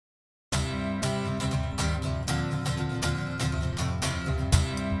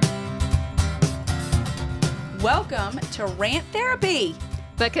Welcome to Rant Therapy.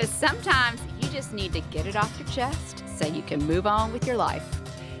 Because sometimes you just need to get it off your chest so you can move on with your life.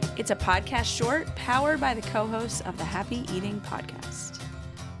 It's a podcast short powered by the co-hosts of the Happy Eating Podcast.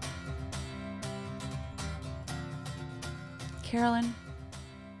 Carolyn,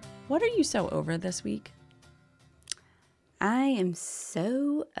 what are you so over this week? I am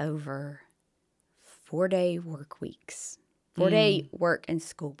so over 4-day work weeks. 4-day work and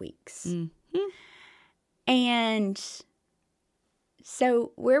school weeks. Mm-hmm. And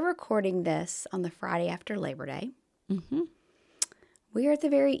so we're recording this on the Friday after Labor Day. Mm-hmm. We are at the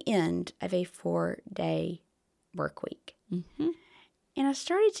very end of a 4-day work week. Mm-hmm. And I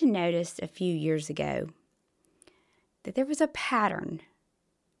started to notice a few years ago that there was a pattern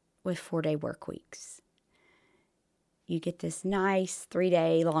with 4-day work weeks. You get this nice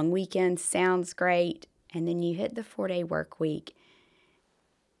 3-day long weekend, sounds great, and then you hit the 4-day work week,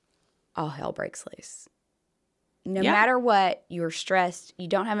 all hell breaks loose. No matter what, you're stressed, you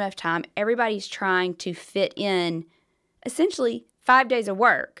don't have enough time. Everybody's trying to fit in essentially 5 days of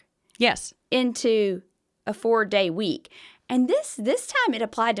work. Yes. Into a 4-day week. And this time it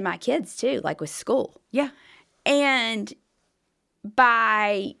applied to my kids too, like with school. Yeah. And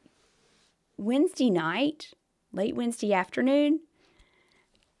by Wednesday night, late Wednesday afternoon,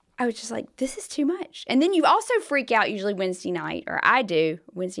 I was just like, this is too much. And then you also freak out usually Wednesday night, or I do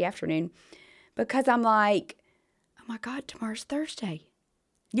Wednesday afternoon, because I'm like, oh my God, tomorrow's Thursday.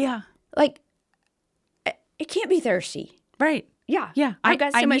 Yeah. Like, it can't be Thursday. Right. Yeah. Yeah. I've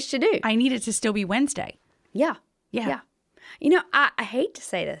got so much to do. I need it to still be Wednesday. Yeah. Yeah. Yeah. You know, I hate to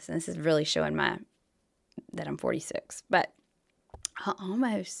say this, and this is really showing that I'm 46, but I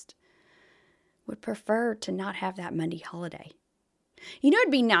almost would prefer to not have that Monday holiday. You know,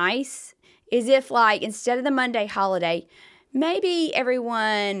 it'd be nice is if, like, instead of the Monday holiday, maybe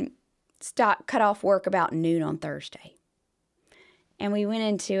everyone cut off work about noon on Thursday. And we went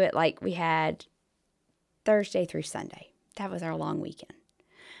into it like we had Thursday through Sunday. That was our long weekend.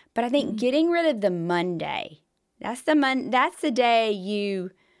 But I think getting rid of the Monday, that's the day you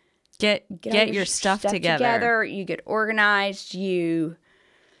get your stuff together. You get organized. You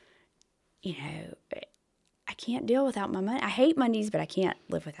know, I can't deal without my Monday. I hate Mondays, but I can't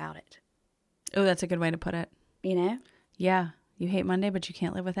live without it. Oh, that's a good way to put it. You know? Yeah. You hate Monday, but you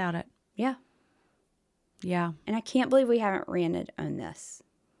can't live without it. Yeah. Yeah. And I can't believe we haven't ranted on this.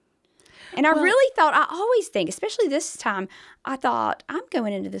 And I really thought, I always think, especially this time, I thought, I'm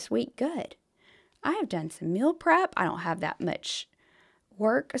going into this week good. I have done some meal prep. I don't have that much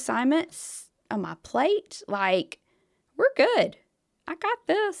work assignments on my plate. Like, we're good. I got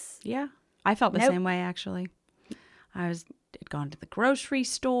this. Yeah. I felt the same way, actually. Had gone to the grocery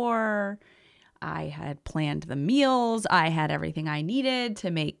store. I had planned the meals. I had everything I needed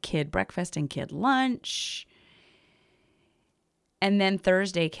to make kid breakfast and kid lunch. And then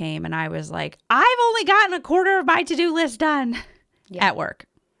Thursday came and I was like, I've only gotten a quarter of my to-do list done at work.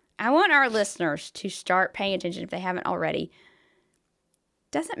 I want our listeners to start paying attention if they haven't already.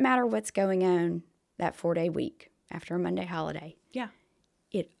 Doesn't matter what's going on that 4-day week after a Monday holiday. Yeah.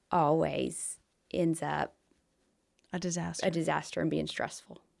 It always ends up a disaster and being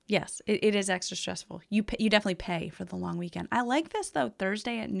stressful. Yes, it is extra stressful. You definitely pay for the long weekend. I like this, though.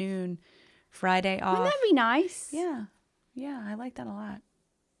 Thursday at noon, Friday off. Wouldn't that be nice? Yeah. Yeah, I like that a lot.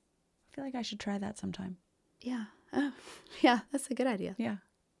 I feel like I should try that sometime. Yeah. Oh, yeah, that's a good idea. Yeah.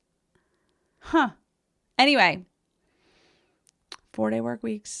 Huh. Anyway, 4-day work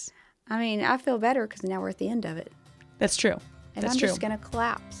weeks. I mean, I feel better because now we're at the end of it. That's true. And I'm just going to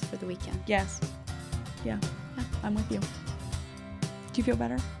collapse for the weekend. Yes. Yeah, I'm with you. Do you feel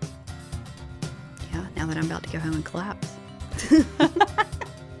better? Yeah, now that I'm about to go home and collapse.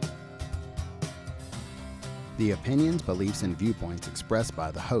 The opinions, beliefs, and viewpoints expressed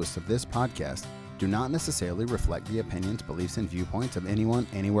by the hosts of this podcast do not necessarily reflect the opinions, beliefs, and viewpoints of anyone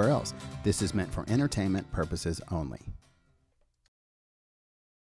anywhere else. This is meant for entertainment purposes only.